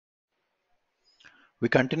We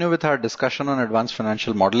continue with our discussion on advanced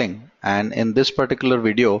financial modeling, and in this particular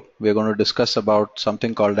video we are going to discuss about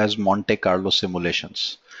something called as Monte Carlo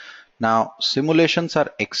simulations. Now, simulations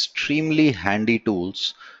are extremely handy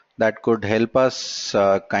tools that could help us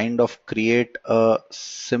kind of create a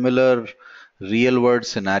similar real world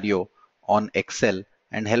scenario on Excel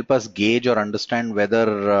and help us gauge or understand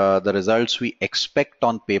whether the results we expect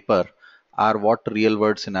on paper are what real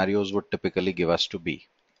world scenarios would typically give us to be,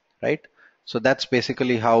 right? So that's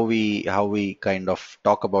basically how we kind of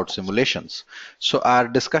talk about simulations. So our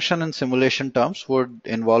discussion in simulation terms would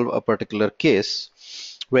involve a particular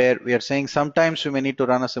case where we are saying sometimes we may need to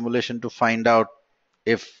run a simulation to find out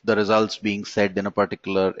if the results being said in a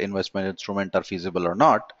particular investment instrument are feasible or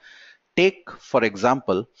not. Take, for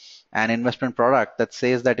example, an investment product that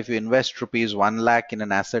says that if you invest rupees 1 lakh in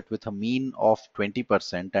an asset with a mean of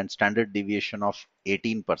 20% and standard deviation of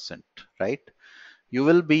 18%, right? You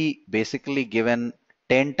will be basically given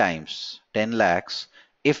 10 times 10 lakhs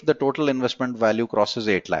if the total investment value crosses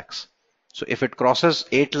 8 lakhs. So if it crosses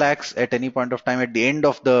 8 lakhs at any point of time at the end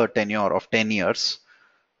of the tenure of 10 years,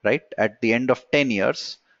 right? At the end of 10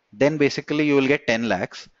 years, then basically you will get 10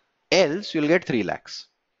 lakhs, else you'll get 3 lakhs,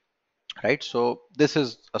 right? So this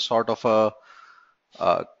is a sort of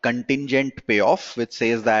a contingent payoff which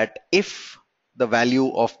says that if the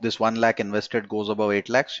value of this 1 lakh invested goes above 8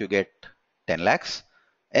 lakhs, you get 10 lakhs,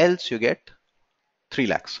 else you get 3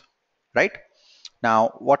 lakhs, right?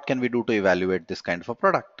 Now, what can we do to evaluate this kind of a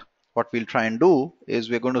product? What we'll try and do is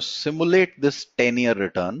we're going to simulate this 10-year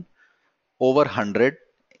return over 100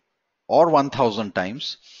 or 1000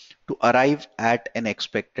 times to arrive at an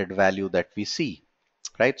expected value that we see,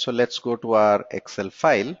 right? So let's go to our Excel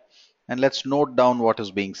file and let's note down what is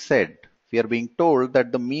being said. We are being told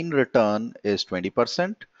that the mean return is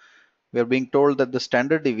 20%. We are being told that the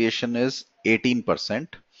standard deviation is 18%,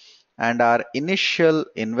 and our initial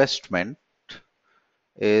investment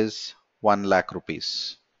is 1 lakh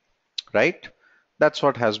rupees, right? That's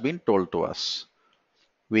what has been told to us.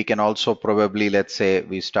 We can also probably, let's say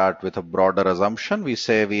we start with a broader assumption. We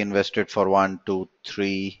say we invested for 1, 2,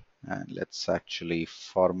 3, and let's actually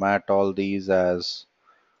format all these as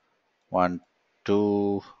 1,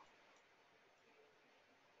 2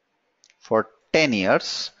 for 10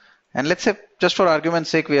 years. And let's say, just for argument's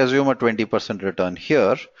sake, we assume a 20% return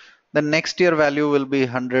here. The next year value will be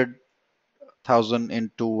 100,000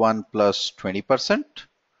 into 1 plus 20%.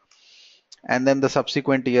 And then the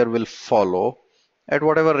subsequent year will follow at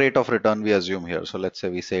whatever rate of return we assume here. So let's say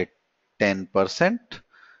we say 10%,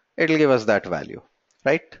 it'll give us that value,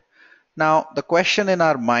 right? Now, the question in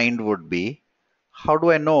our mind would be, how do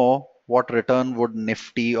I know what return would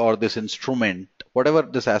Nifty or this instrument, whatever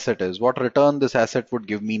this asset is, what return this asset would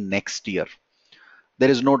give me next year? There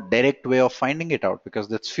is no direct way of finding it out because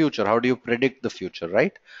that's future. How do you predict the future,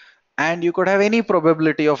 right? And you could have any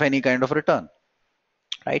probability of any kind of return,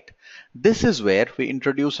 right? This is where we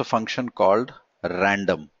introduce a function called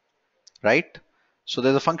random, right? So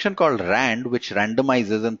there's a function called rand which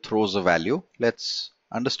randomizes and throws a value. Let's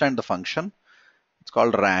understand the function. It's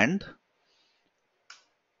called rand,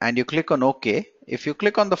 and you click on OK. If you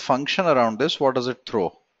click on the function around this, what does it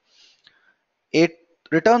throw? It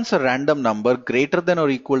returns a random number greater than or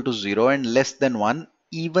equal to 0 and less than 1,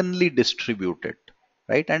 evenly distributed,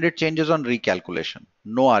 right? And it changes on recalculation.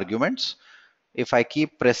 No arguments. If I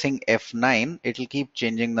keep pressing F9, it'll keep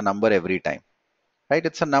changing the number every time, right?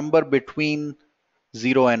 It's a number between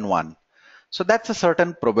 0 and 1. So that's a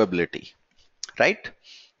certain probability, right?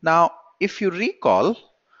 Now, if you recall,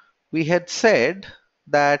 we had said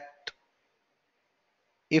that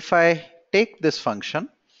if I take this function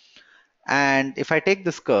and if I take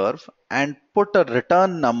this curve and put a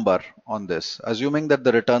return number on this, assuming that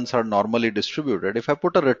the returns are normally distributed, if I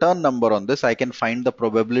put a return number on this, I can find the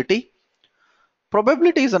probability.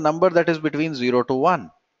 Probability is a number that is between 0 to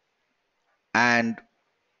 1. And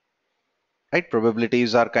right,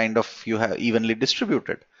 probabilities are kind of, you have evenly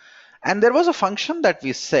distributed. And there was a function that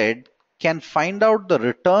we said can find out the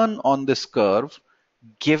return on this curve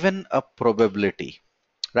given a probability,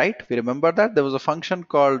 right? We remember that there was a function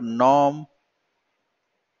called norm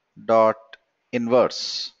dot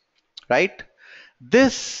inverse, right?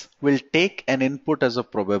 This will take an input as a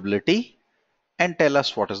probability and tell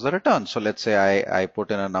us what is the return. So let's say I put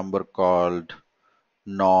in a number called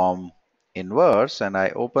norm inverse and I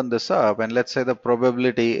open this up, and let's say the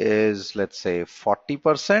probability is, let's say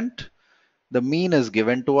 40%. The mean is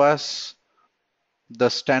given to us. The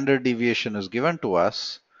standard deviation is given to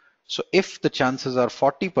us. So if the chances are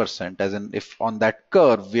 40%, as in if on that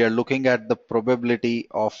curve we are looking at the probability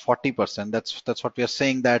of 40%, that's what we are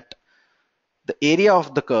saying, that the area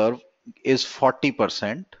of the curve is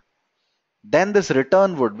 40%, then this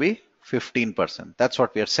return would be 15%. That's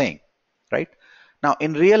what we are saying, right? Now,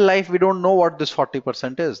 in real life, we don't know what this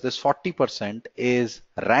 40% is. This 40% is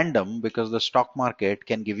random because the stock market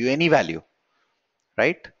can give you any value,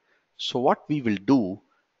 right? So what we will do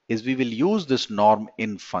is we will use this norm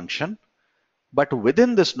in function, but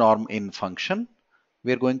within this norm in function,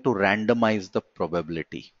 we're going to randomize the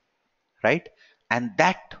probability, right? And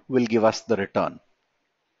that will give us the return.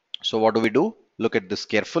 So what do we do? Look at this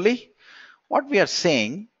carefully. What we are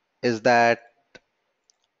saying is that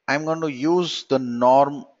I'm going to use the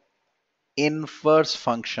norm inverse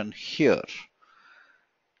function here.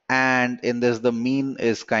 And in this, the mean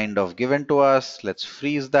is kind of given to us. Let's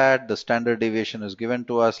freeze that. The standard deviation is given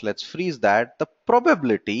to us. Let's freeze that. The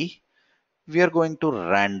probability, we are going to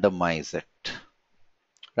randomize it,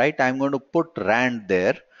 right? I'm going to put rand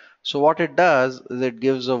there. So what it does is it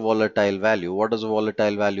gives a volatile value. What does a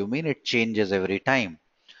volatile value mean? It changes every time.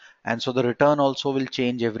 And so the return also will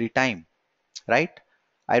change every time, right?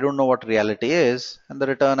 I don't know what reality is. And the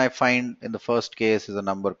return I find in the first case is a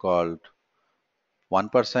number called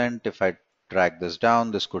 1%. If I drag this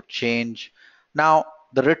down, this could change. Now,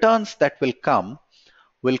 the returns that will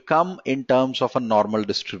come in terms of a normal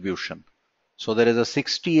distribution. So there is a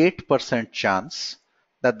 68% chance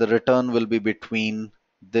that the return will be between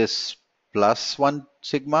this plus 1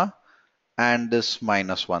 sigma and this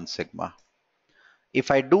minus 1 sigma. If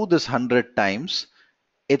I do this 100 times,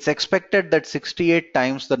 it's expected that 68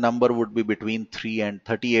 times the number would be between 3 and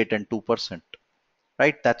 38 and 2%,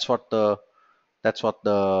 right? That's what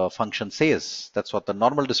the function says. That's what the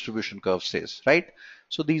normal distribution curve says, right?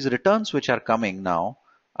 So these returns which are coming now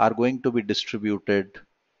are going to be distributed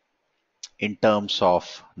in terms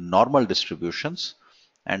of normal distributions.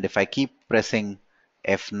 And if I keep pressing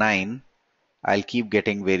F9, I'll keep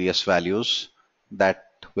getting various values that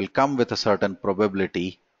will come with a certain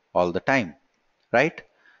probability all the time, right?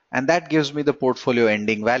 And that gives me the portfolio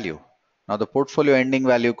ending value. Now the portfolio ending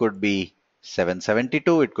value could be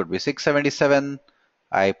 772, it could be 677.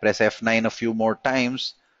 I press F9 a few more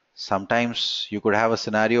times. Sometimes you could have a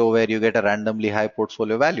scenario where you get a randomly high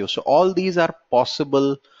portfolio value. So all these are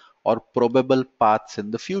possible or probable paths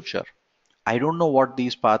in the future. I don't know what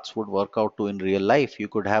these paths would work out to in real life. You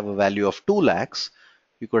could have a value of 2 lakhs.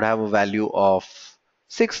 You could have a value of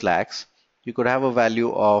 6 lakhs. You could have a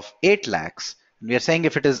value of 8 lakhs. And we are saying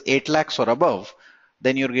if it is 8 lakhs or above,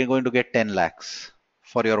 then you're going to get 10 lakhs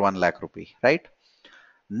for your 1 lakh rupee, right?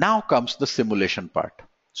 Now comes the simulation part.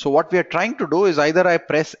 So what we are trying to do is either I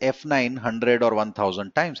press F9 100 or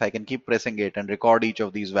 1000 times. I can keep pressing it and record each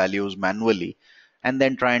of these values manually and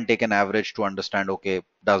then try and take an average to understand, okay,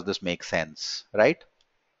 does this make sense, right?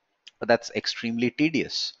 But that's extremely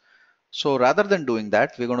tedious. So rather than doing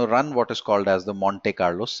that, we're going to run what is called as the Monte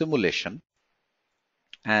Carlo simulation.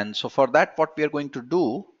 And so for that, what we are going to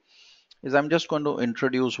do is I'm just going to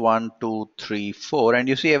introduce 1, 2, 3, 4. And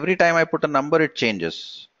you see, every time I put a number, it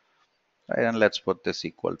changes. Right? And let's put this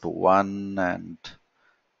equal to 1 and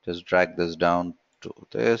just drag this down to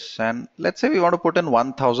this. And let's say we want to put in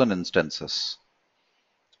 1000 instances.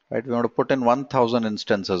 Right? We want to put in 1000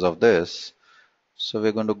 instances of this. So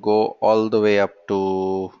we're going to go all the way up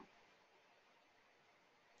to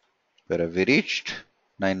where have we reached?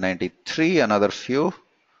 993, another few.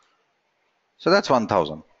 So that's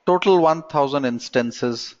 1000. Total 1000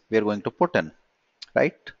 instances we are going to put in,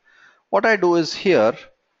 right? What I do is here,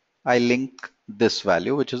 I link this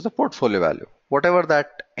value, which is the portfolio value. Whatever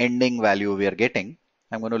that ending value we are getting,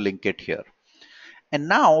 I'm going to link it here. And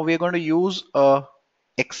now we're going to use a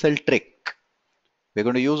Excel trick. We're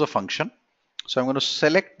going to use a function. So I'm going to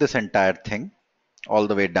select this entire thing all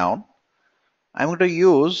the way down. I'm going to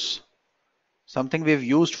use something we've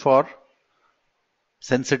used for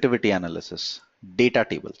sensitivity analysis, data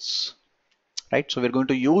tables, right? So we're going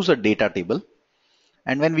to use a data table.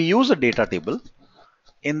 And when we use a data table,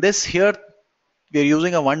 in this here, we're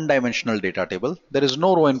using a one-dimensional data table. There is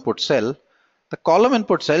no row input cell. The column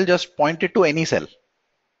input cell, just point it to any cell.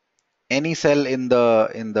 Any cell in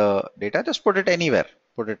the data, just put it anywhere.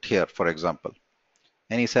 Put it here, for example.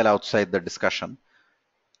 Any cell outside the discussion.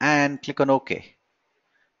 And click on OK.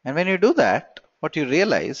 And when you do that, what you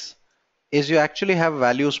realize is you actually have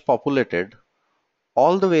values populated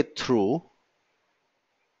all the way through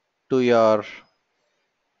to your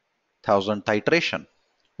 1000th iteration.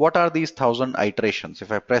 What are these 1000 iterations?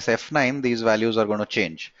 If I press F9, these values are going to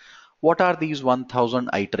change. What are these 1000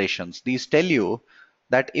 iterations? These tell you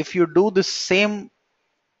that if you do the same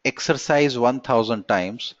exercise 1000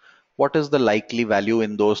 times, what is the likely value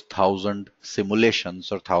in those 1000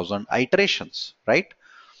 simulations or 1000 iterations, right?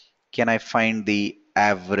 Can I find the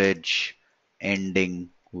average ending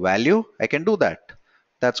value? I can do that.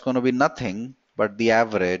 That's going to be nothing but the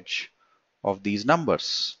average of these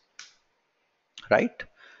numbers, right?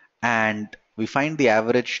 And we find the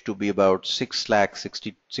average to be about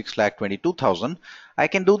 6,22,000. I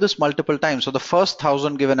can do this multiple times. So the first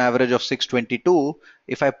 1,000 give an average of 622.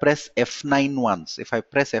 If I press F9 once, it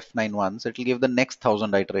will give the next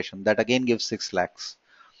 1,000 iteration. That again gives 6 lakhs,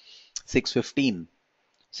 615,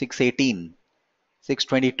 618,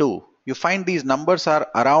 622. You find these numbers are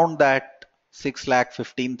around that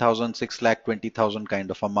 6,15,000, 6,20,000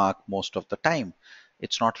 kind of a mark most of the time.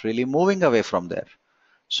 It's not really moving away from there.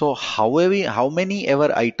 So how many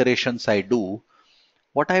ever iterations I do,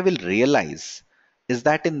 what I will realize is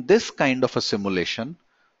that in this kind of a simulation,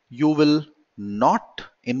 you will not,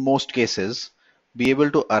 in most cases, be able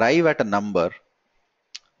to arrive at a number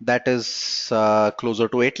that is closer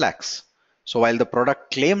to 8 lakhs. So while the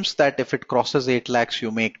product claims that if it crosses 8 lakhs,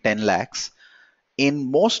 you make 10 lakhs, in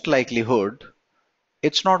most likelihood,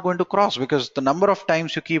 it's not going to cross because the number of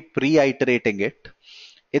times you keep reiterating it,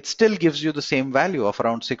 it still gives you the same value of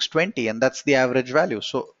around 620, and that's the average value.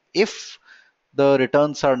 So if the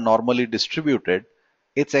returns are normally distributed,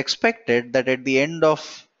 it's expected that at the end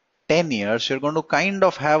of 10 years, you're going to kind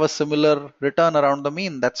of have a similar return around the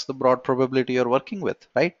mean. That's the broad probability you're working with,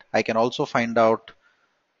 right? I can also find out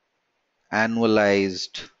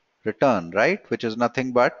annualized return, right? Which is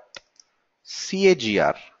nothing but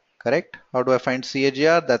CAGR, correct? How do I find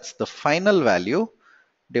CAGR? That's the final value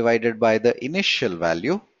divided by the initial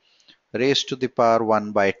value raised to the power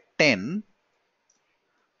 1 by 10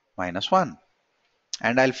 minus 1.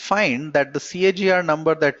 And I'll find that the CAGR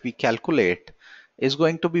number that we calculate is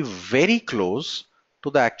going to be very close to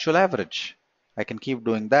the actual average. I can keep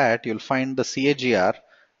doing that. You'll find the CAGR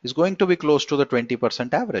is going to be close to the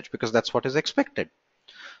 20% average because that's what is expected.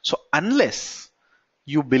 So unless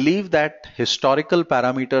you believe that historical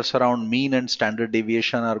parameters around mean and standard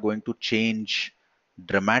deviation are going to change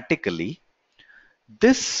dramatically,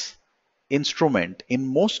 this instrument in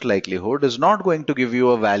most likelihood is not going to give you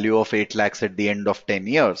a value of 8 lakhs at the end of 10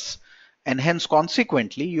 years, and hence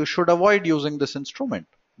consequently you should avoid using this instrument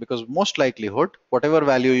because most likelihood whatever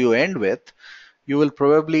value you end with, you will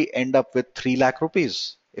probably end up with 3 lakh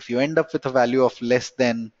rupees. If you end up with a value of less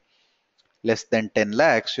than 10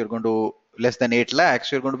 lakhs, you're going to less than 8 lakhs,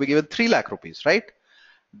 you're going to be given 3 lakh rupees, right?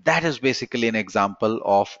 That is basically an example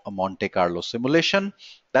of a Monte Carlo simulation.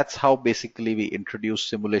 That's how basically we introduce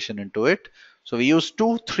simulation into it. So we use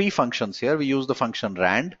three functions here. We use the function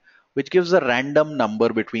rand, which gives a random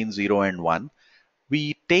number between 0 and 1.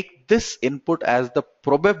 We take this input as the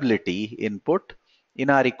probability input in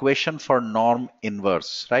our equation for norm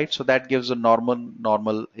inverse, right? So that gives a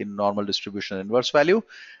normal distribution inverse value.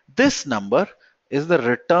 This number is the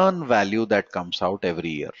return value that comes out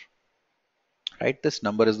every year. Right? This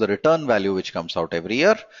number is the return value which comes out every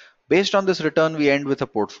year. Based on this return, we end with a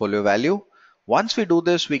portfolio value. Once we do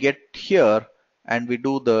this, we get here and we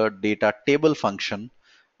do the data table function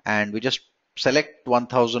and we just select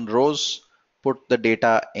 1000 rows, put the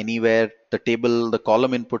data anywhere, the table, the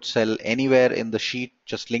column input cell anywhere in the sheet,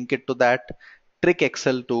 just link it to that, trick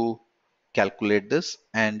Excel to calculate this,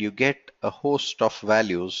 and you get a host of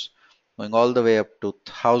values going all the way up to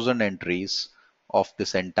 1000 entries of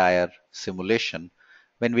this entire simulation.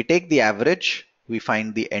 When we take the average, we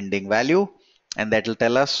find the ending value, and that will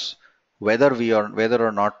tell us whether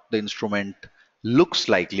or not the instrument looks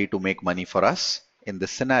likely to make money for us in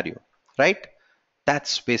this scenario, right?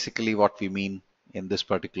 That's basically what we mean in this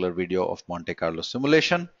particular video of Monte Carlo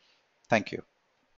simulation. Thank you.